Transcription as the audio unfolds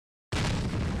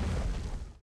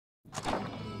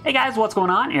Hey guys, what's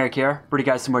going on? Eric here, bringing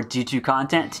you guys some more D2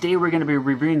 content. Today we're going to be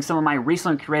reviewing some of my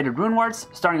recently created rune wards,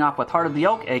 starting off with Heart of the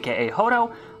Oak, aka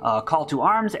HOTO, Call to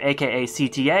Arms, aka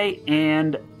CTA,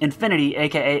 and Infinity,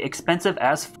 aka Expensive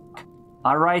as Fuck.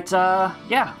 Alright,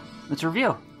 yeah, let's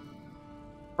review.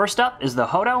 First up is the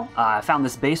HOTO. I found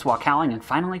this base while cowling and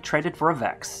finally traded for a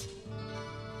Vex.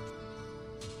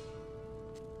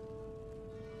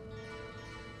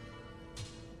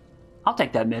 I'll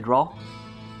take that mid-roll.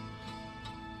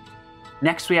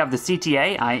 Next we have the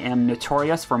CTA. I am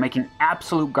notorious for making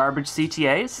absolute garbage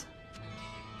CTAs.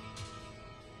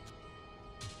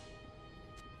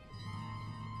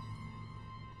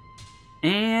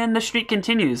 And the streak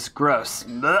continues. Gross.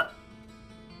 Blech.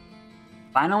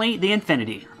 Finally, the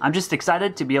Infinity. I'm just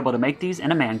excited to be able to make these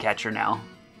in a man catcher now.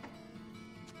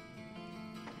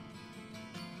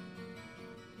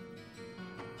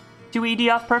 Two ED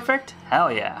off perfect?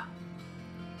 Hell yeah.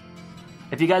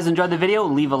 If you guys enjoyed the video,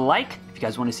 leave a like. If you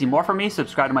guys want to see more from me,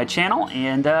 subscribe to my channel,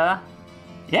 and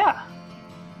yeah.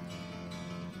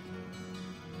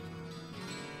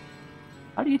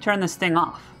 How do you turn this thing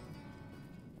off?